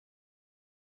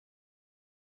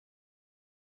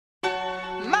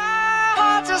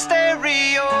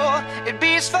stereo, it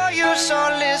beats for you, so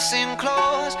listen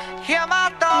close. Hear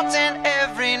my thoughts in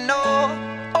every note.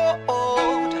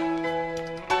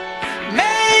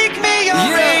 Make me your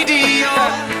radio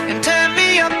and turn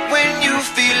me up when you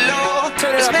feel low.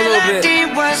 This melody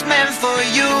was meant for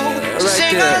you, so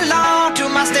sing along to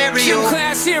my stereo.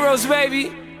 Class heroes,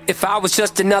 baby. If I was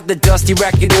just another dusty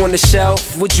record on the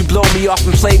shelf, would you blow me off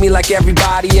and play me like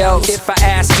everybody else? If I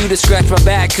asked you to scratch my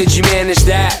back, could you manage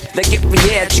that? Like if we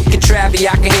had chicka Travie,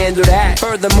 I can handle that.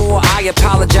 Furthermore, I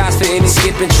apologize for any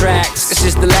skipping tracks. This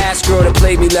is the last girl that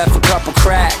played me, left a couple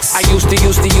cracks. I used to,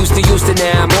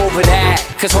 now I'm over that.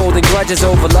 Cause holding grudges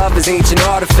over love is ancient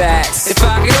artifacts. If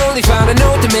I could only find a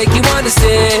note to make you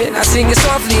understand, I sing it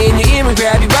softly in your ear and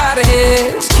grab you by the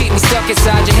hands. Keep me stuck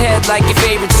inside your head like your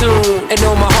favorite tune, and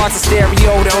know my heart's a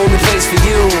stereo, the only place for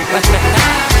you.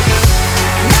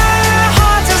 My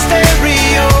heart's a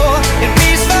stereo, it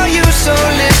beats for you, so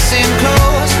listen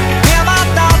close. Hear my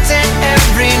thoughts in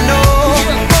every note.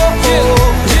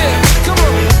 Come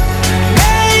on.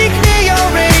 Make me your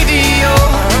radio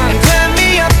and turn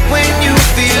me up when you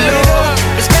feel low.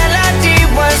 This melody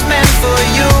was meant for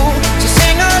you, so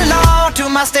sing along to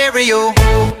my stereo.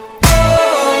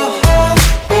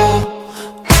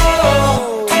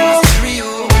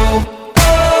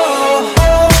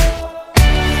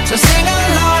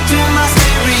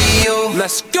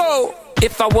 Let's go!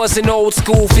 If I was an old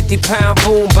school 50-pound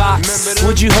boombox,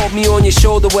 would you hold me on your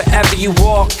shoulder wherever you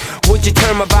walk? Would you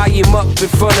turn my volume up in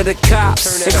front of the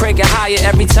cops and crank it higher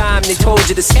every time they told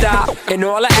you to stop? And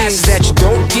all I ask is that you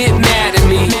don't get mad at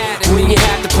me when you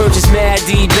have to purchase Mad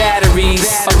D batteries.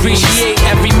 Appreciate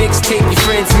every mixtape your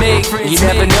friends make. You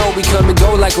never know, we come and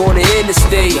go like on the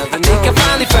interstate. I think I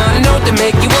finally found a note to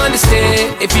make you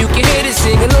understand. If you can hit it,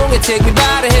 sing along and take me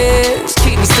by the hands.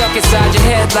 Keep me stuck inside your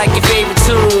head like your favorite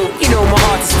tune. You know my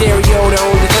heart's a stereo, the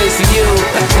only place for you.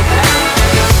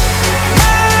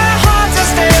 My heart's a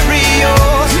stereo,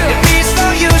 it beats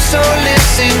for you, so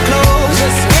listen close.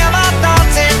 Hear my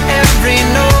thoughts in every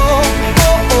note.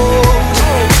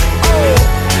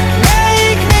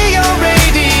 Make me your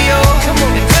radio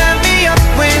and turn me up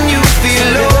when you feel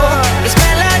low. This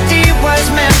melody was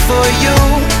meant for you,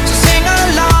 so sing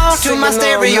along to my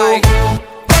stereo.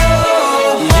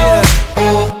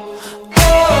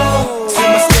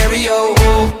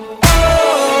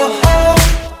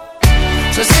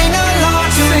 So sing along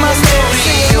to my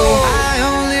stereo. I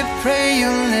only pray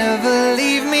you'll never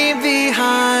leave me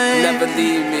behind. Never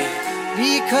leave me.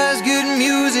 Because good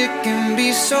music can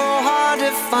be so hard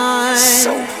to find.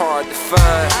 So hard to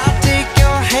find. I'll take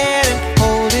your hand and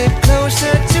hold it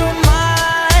closer to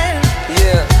mine.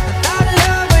 Yeah. I thought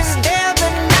love was dead,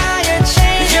 but now you're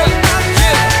changing my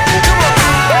mind. Come on.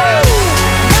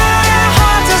 My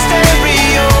heart's a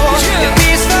stereo, it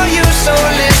beats for you, so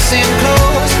listen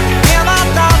close. Hear my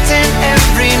thoughts in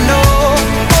every note.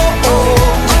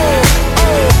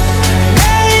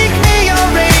 Make me your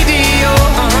radio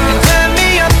and turn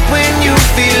me up when you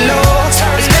feel low.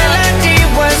 This melody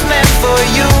was meant for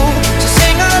you, so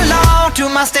sing along to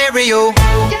my stereo.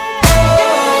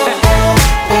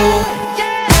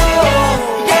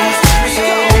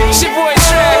 It's your boy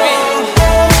Travie,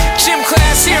 Gym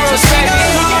Class Heroes, baby.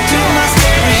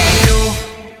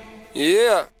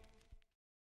 Yeah.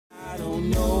 I don't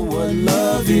know what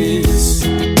love is.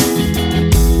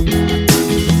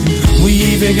 We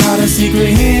even got a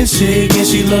secret handshake, and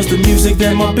she loves the music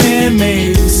that my band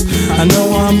makes. I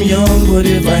know I'm young, but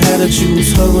if I had to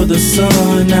choose her or the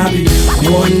sun, I'd be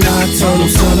one nocturnal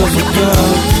son of a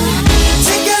gun.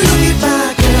 Take a look at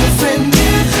my girlfriend,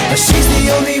 she's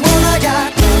the only one I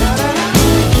got.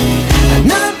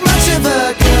 Not much of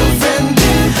a girlfriend,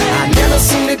 I never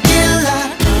seem to get a lot.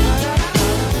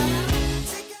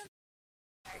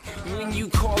 When you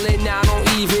callin', I don't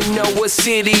even know what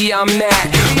city I'm at,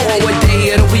 or what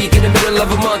day of the week, in the middle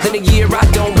of a month, in a year I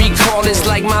don't recall. It's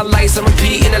like my life's on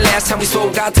repeat, and the last time we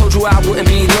spoke I told you I wouldn't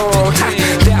be long.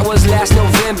 That was last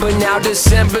November, now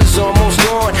December's almost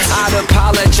gone. I'd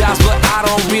apologize, but I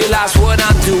don't realize what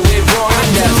I'm doing wrong. I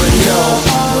never know.